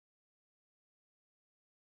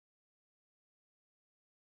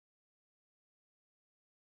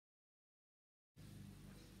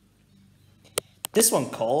This one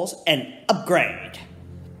calls an upgrade.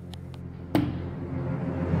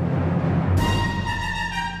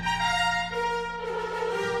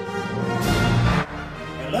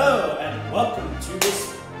 Hello and welcome to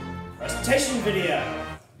this presentation video.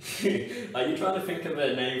 Are you trying to think of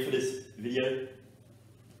a name for this video?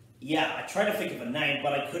 Yeah, I tried to think of a name,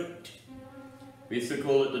 but I couldn't. We used to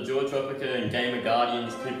call it the George Replica and Gamer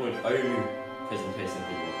Guardians 2.0 presentation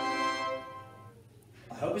video.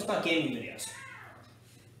 I hope it's not gaming videos.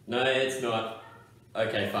 No, it's not.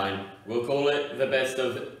 Okay, fine. We'll call it the best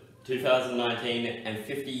of 2019 and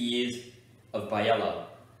 50 years of Biala.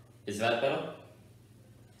 Is that better?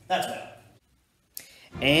 That's better.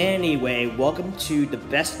 Anyway, welcome to the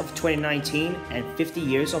best of 2019 and 50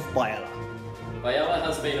 years of Biala. Biala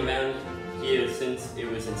has been around here since it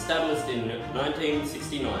was established in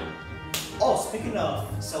 1969. Oh, speaking of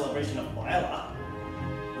celebration of Biala,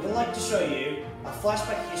 we'd like to show you a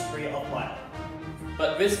flashback history of Biala.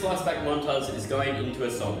 But this flashback montage is going into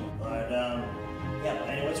a song. But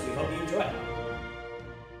anyways, we hope you enjoy.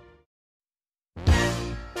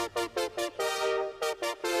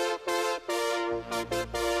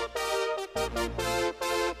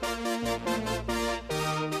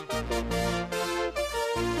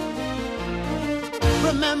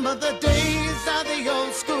 Remember the days of the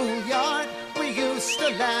old schoolyard? We used to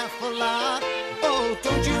laugh a lot. Oh,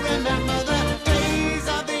 don't you remember the days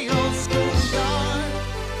of the old schoolyard?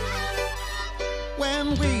 When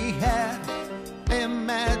we had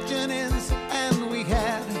imaginings and we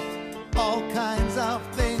had all kinds of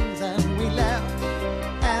things and we laughed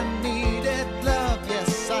and needed love,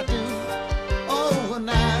 yes I do. Oh, and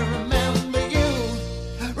I remember you.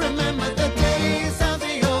 Remember the days of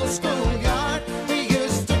the old schoolyard? We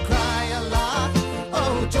used to cry a lot.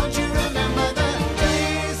 Oh, don't you remember the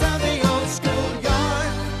days of the old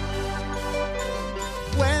schoolyard?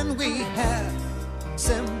 When we had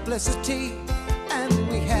simplicity and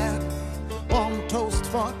we had warm toast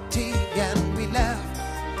for tea and we laughed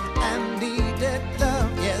and needed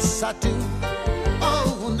love, yes I do.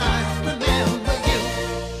 Oh, and I remember you.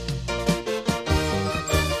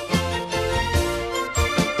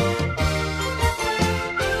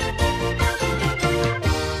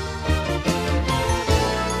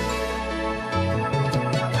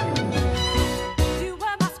 You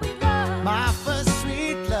were my sweet love, My first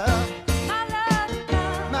sweet love, my love,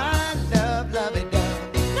 love. my love, lovey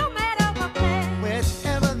dove. No matter what place,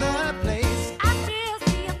 Whichever the place, I still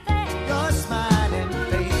see your face. your smiling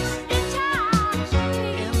face It charms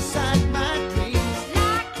me inside my dreams.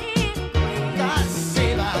 like king and queen. God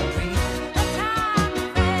save our dreams. The time may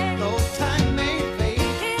fade, No time may fade.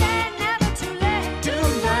 it ain't never too late To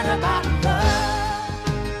learn about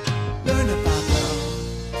love. Learn about love.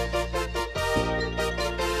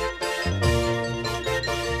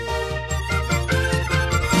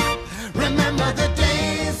 Remember the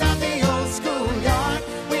days of the old schoolyard?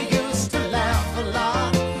 We used to laugh a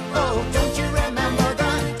lot. Oh, don't you remember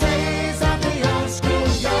the days of the old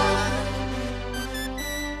schoolyard?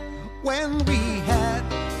 When we had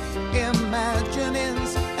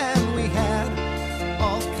imaginings and we had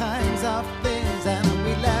all kinds of things and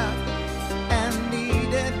we laughed and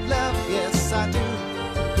needed love, yes I do.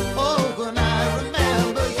 Oh, when I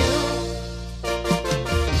remember you.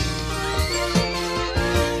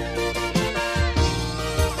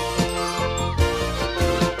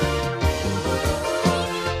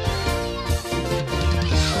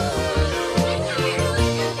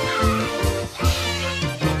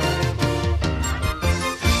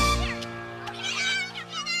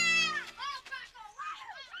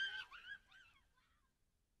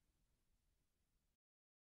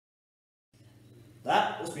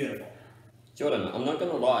 That was beautiful. Jordan, I'm not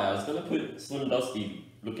gonna lie, I was gonna put Slim Dusty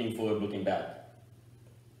looking forward, looking back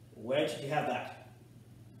Where did you have that?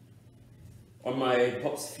 on my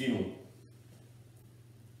pop's funeral.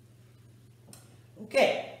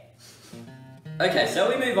 Okay. Okay, so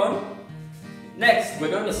we move on. Next,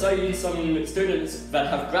 we're going to show you some students that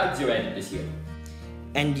have graduated this year.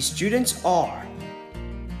 And the students are.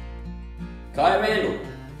 Kaya Randall,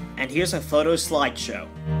 And here's a photo slideshow.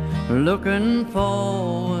 Looking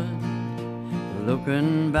forward,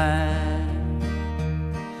 looking back.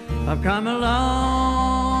 I've come a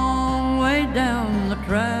long way down the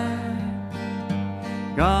track.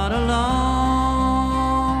 Got a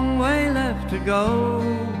long way left to go.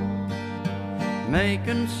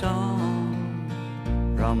 Making songs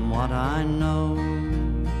from what I know.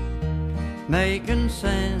 Making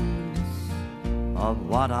sense of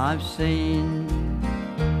what I've seen.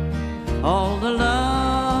 All the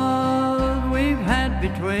love we've had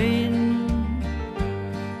between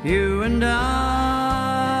you and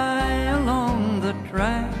I along the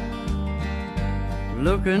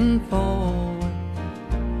looking forward,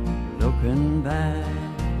 looking back,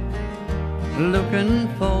 looking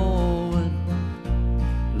forward,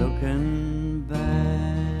 looking back.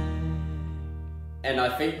 And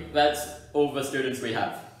I think that's all the students we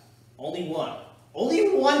have. Only one.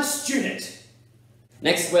 Only one student.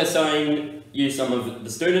 Next, we're showing you some of the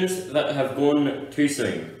students that have gone too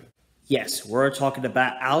soon. Yes, we're talking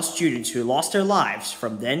about our students who lost their lives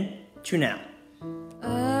from then to now.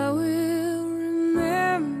 I will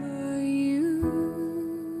remember you.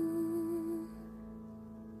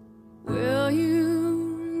 Will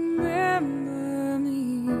you remember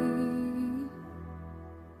me?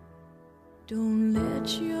 Don't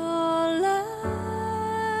let your life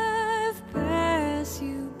pass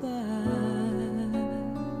you by.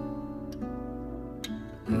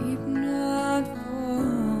 Weep not for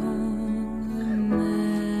the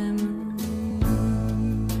memories.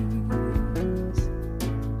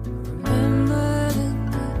 Remember the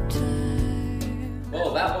good times.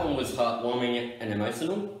 Well, that one was heartwarming and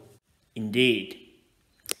emotional. Indeed.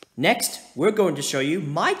 Next, we're going to show you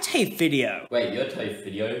my tape video. Wait, your tape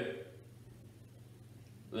video?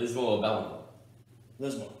 Lismore or Ballimore?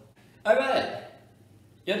 Lismore. Alright!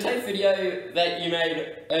 Your tape video that you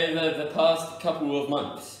made over the past couple of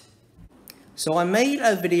months. So I made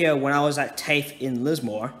a video when I was at TAFE in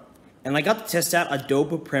Lismore, and I got to test out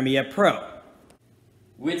Adobe Premiere Pro.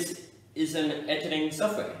 Which is an editing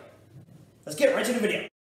software. Let's get right to the video.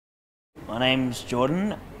 My name's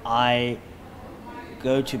Jordan. I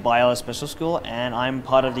go to Biala Special School, and I'm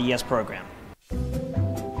part of the YES program.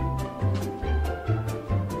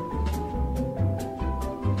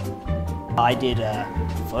 I did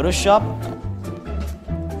Photoshop,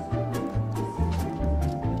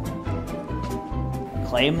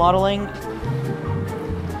 clay modeling,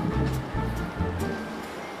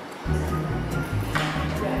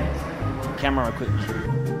 camera equipment,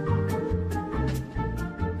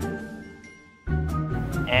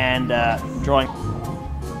 and drawing.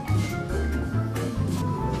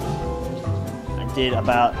 I did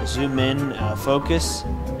about zoom in, focus,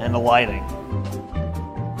 and the lighting.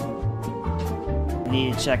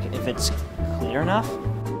 Need to check if it's clear enough.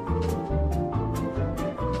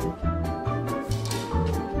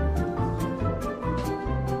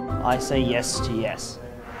 I say yes to yes.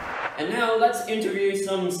 And now let's interview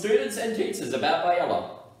some students and teachers about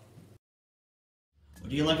Biala. What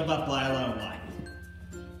do you like about Biala and why?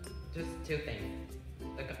 Just two things.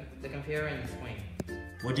 The computer and the screen.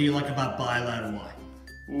 What do you like about Biala and why?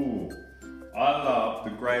 Ooh, I love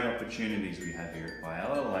the great opportunities we have here at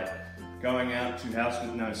Biala, like going out to House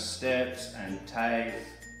with No Steps and TAFE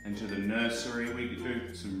and to the nursery. We could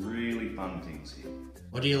do some really fun things here.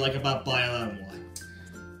 What do you like about Biala and why?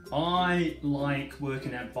 I like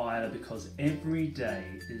working at Biala because every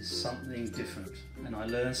day is something different and I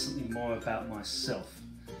learn something more about myself.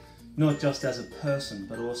 Not just as a person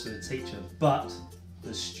but also a teacher, but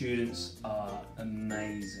the students are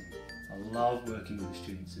amazing. I love working with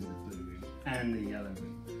students in the blue room and the yellow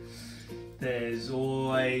room. There's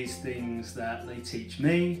always things that they teach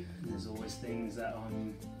me, and there's always things that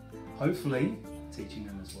I'm hopefully teaching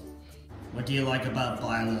them as well. What do you like about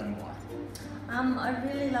Biala and why? I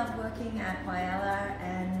really love working at Biala,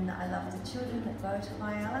 and I love the children that go to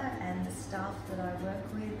Biala and the staff that I work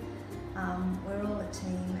with. We're all a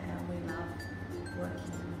team and we love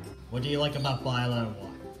working. What do you like about Biala and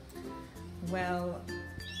why? Well,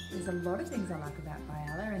 there's a lot of things I like about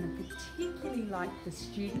Biala, and I particularly like the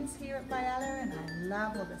students here at Biala, and I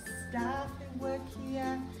love all the staff who work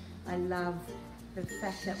here. I love the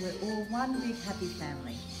fact that we're all one big happy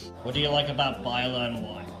family. What do you like about Biala and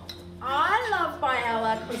why? I love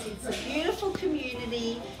Biala because it's a beautiful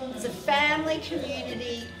community, it's a family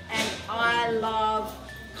community, and I love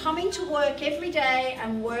coming to work every day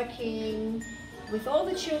and working with all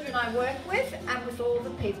the children I work with and with all the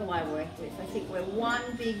people I work with. I think we're one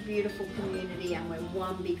big beautiful community and we're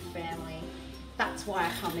one big family. That's why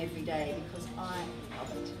I come every day, because I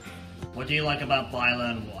love it. What do you like about Biala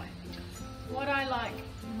and why? What I like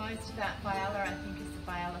most about Biala, I think, is the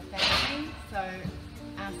Biala family. So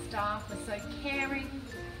our staff are so caring,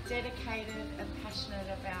 dedicated and passionate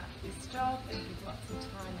about this job and give lots of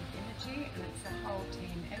time and energy, and it's a whole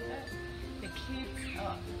team effort. The kids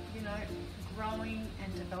are, growing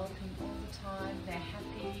and developing all the time. They're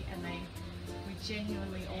happy and we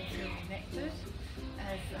genuinely all feel connected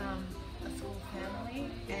as a school family,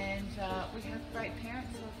 and we have great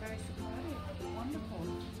parents who are very supportive. Wonderful.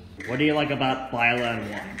 What do you like about Biala and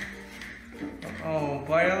why? Oh,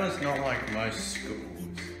 Biala's not like most schools.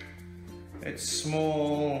 It's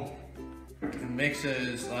small, it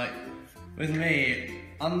mixes, like, with me,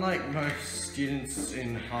 unlike most students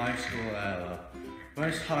in high school,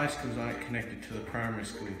 most high schools aren't connected to the primary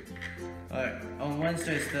school. Like, on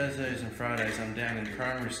Wednesdays, Thursdays and Fridays I'm down in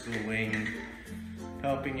primary school wing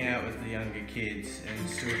helping out with the younger kids and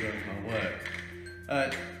still doing my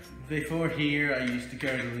work. Before here I used to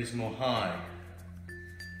go to Lismore High.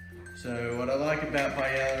 So what I like about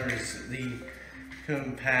Biala is the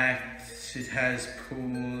compact, it has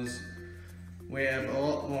pools. We have a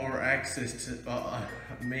lot more access to,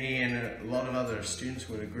 me and a lot of other students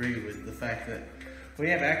would agree with the fact that we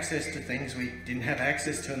have access to things we didn't have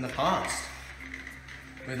access to in the past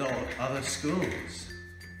with all other schools.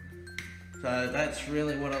 So that's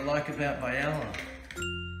really what I like about Biala.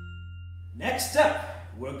 Next up,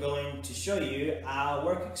 we're going to show you our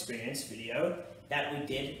work experience video that we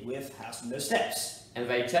did with House with No Steps. And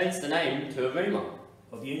they changed the name to Aruma.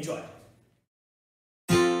 Hope you enjoy.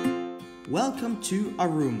 Welcome to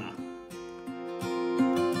Aruma.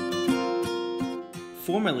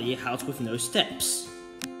 Formerly House with No Steps.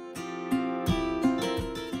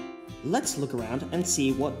 Let's look around and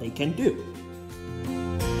see what they can do.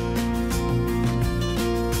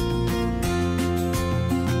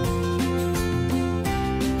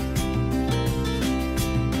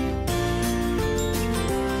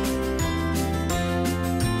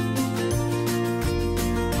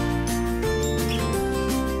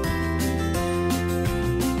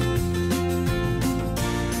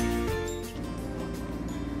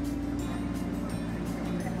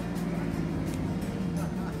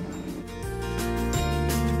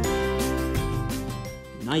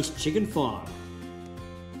 Nice chicken farm.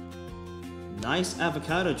 Nice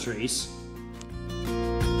avocado trees.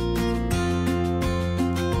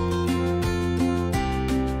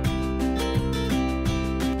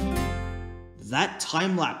 That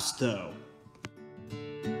time lapse though.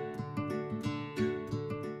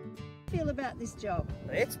 Feel about this job?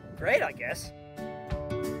 It's great, I guess.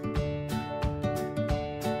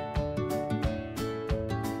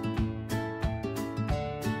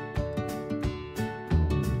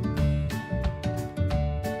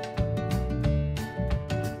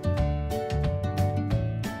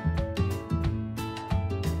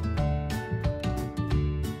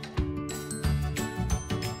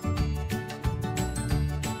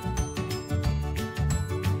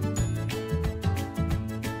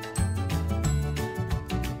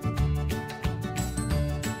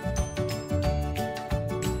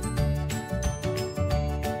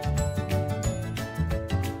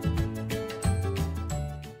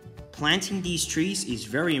 Planting these trees is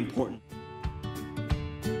very important.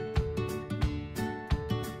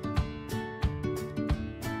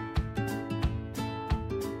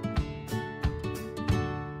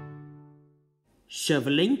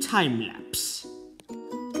 Shoveling time lapse.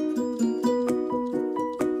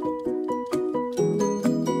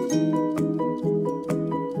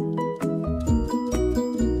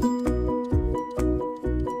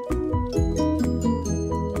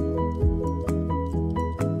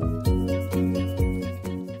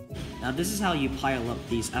 Now this is how you pile up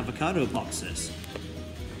these avocado boxes.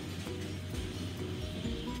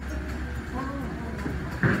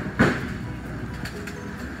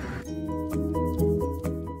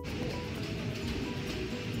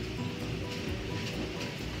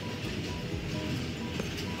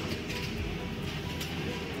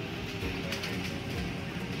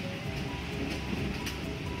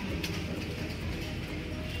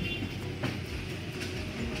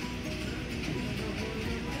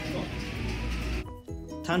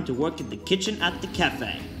 Time to work in the kitchen at the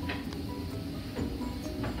cafe.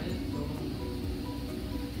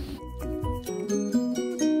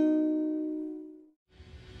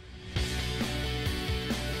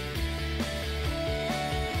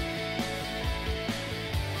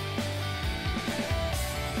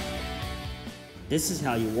 This is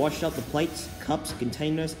how you wash out the plates, cups,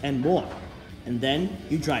 containers, and more. And then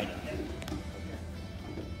you dry them.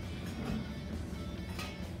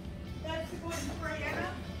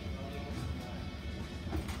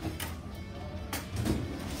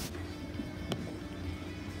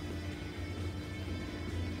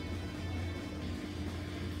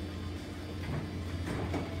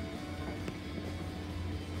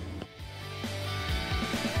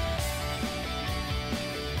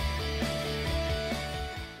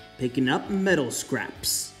 Picking up metal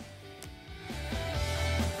scraps.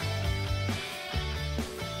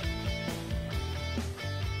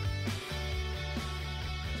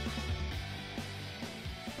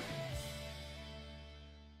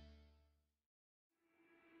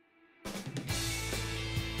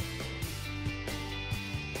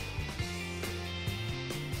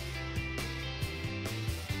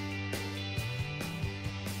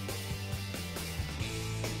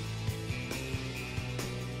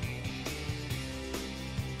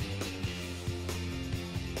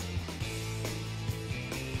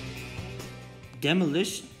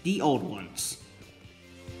 demolish the old ones.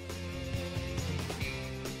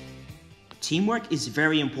 Teamwork is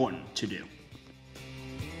very important to do.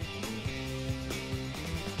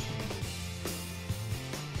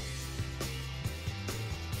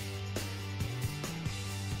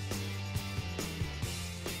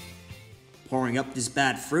 Pouring up these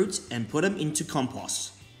bad fruits and put them into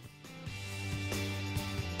compost.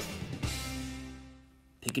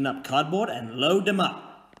 Picking up cardboard and load them up.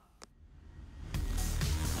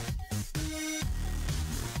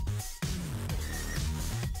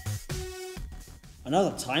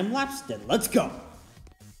 Another time lapse, then let's go.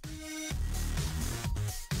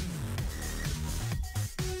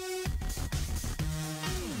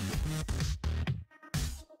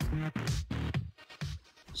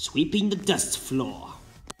 Sweeping the dust floor.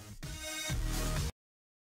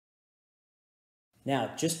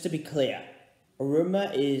 Now, just to be clear,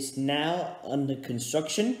 Aruma is now under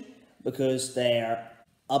construction because they are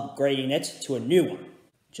upgrading it to a new one.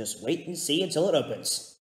 Just wait and see until it opens.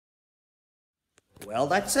 Well,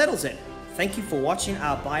 that settles it. Thank you for watching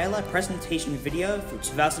our Biala presentation video for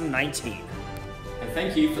 2019. And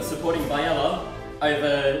thank you for supporting Biala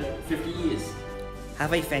over 50 years.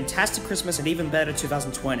 Have a fantastic Christmas and even better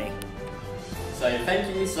 2020. So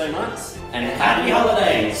thank you so much and happy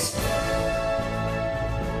holidays!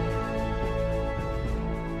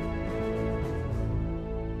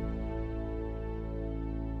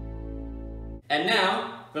 And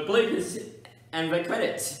now, the bloopers and the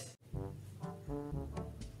credits.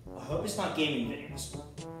 I hope it's not gaming videos.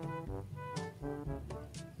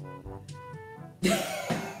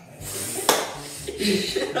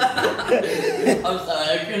 I'm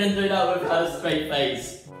sorry, I couldn't do that with her straight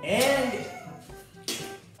face. And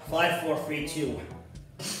 5, 4, 3, 2, 1.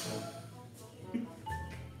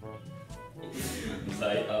 I'm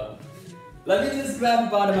sorry, let me just grab a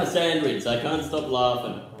bite of my sandwich, I can't stop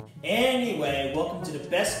laughing. Anyway, welcome to the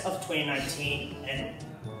best of 2019 and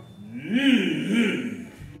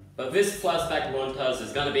But this flashback montage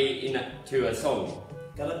is gonna be into a song.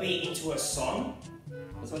 Gonna be into a song?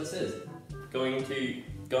 That's what it says. Going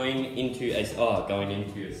into a song.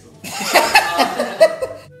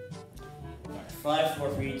 5, 4,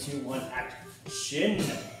 3, 2, 1, action.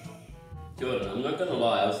 Jordan, I'm not gonna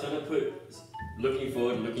lie, I was gonna put Looking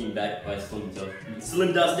Forward, Looking Back by Slim Dusty.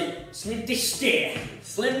 Slim Dusty.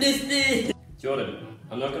 Slim Dusty. Jordan,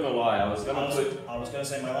 I'm not gonna lie, I was gonna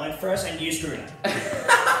say my line first and you screwed up.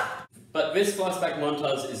 But this flashback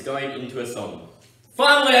montage is going into a song.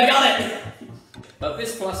 Finally, I got it! But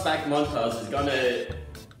this flashback montage is gonna...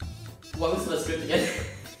 What was the script again?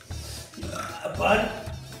 Bud?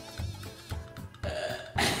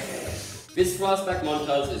 This flashback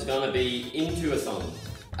montage is gonna be into a song.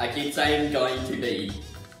 I keep saying going to be.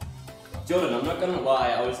 Jordan, I'm not gonna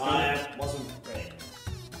lie, I wasn't ready.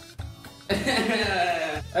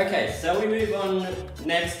 Okay, so we move on.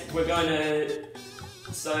 Next, we're gonna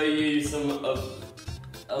show you some of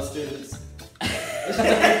our students.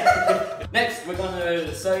 Next, we're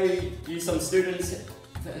gonna show you some students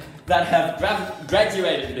that have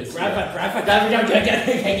graduated this year.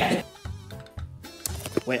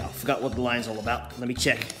 Wait, I forgot what the line's all about. Let me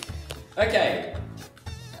check. Okay.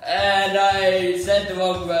 And I said the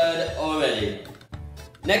wrong word already.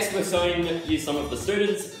 Next, we're showing you some of the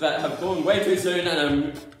students that have gone way too soon and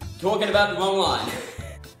I'm talking about the wrong line.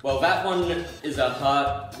 Well, that one is a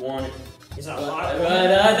heart-warming.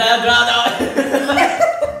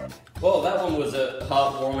 Well, that one was a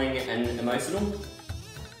heartwarming and emotional.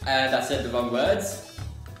 And I said the wrong words.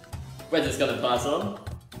 We're just gonna pass on.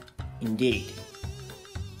 Indeed.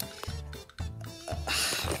 I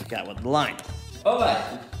forgot what the line. Alright.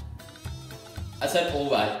 I said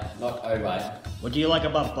alright, not alright. What do you like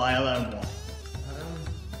about Biala and why?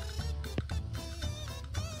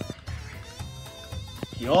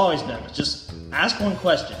 You always know. Just ask one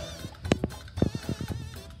question.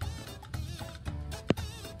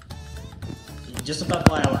 Just about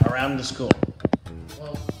Biala around the school.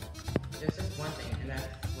 Well, there's just one thing, and that's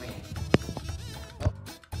swinging. What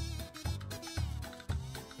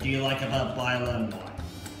do you like about Biala and why?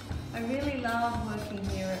 I really love working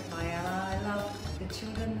here at Biala. I love the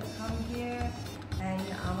children that come here, and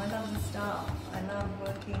I love the staff. I love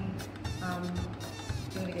working,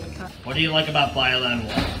 doing it again. What do you like about Biala and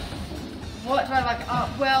why? What do I like?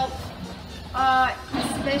 Well, I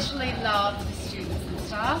especially love the students and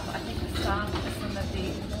staff. I think the staff are some of the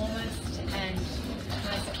warmest and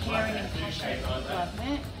most caring and passionate people I've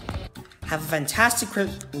met. Have a fantastic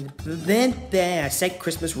Christmas. I said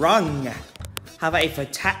Christmas wrong. Have a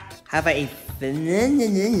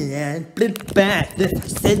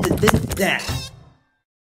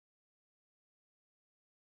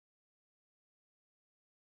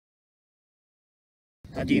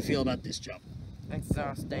How do you feel about this job?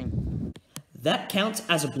 Exhausting. That counts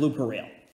as a blooper reel.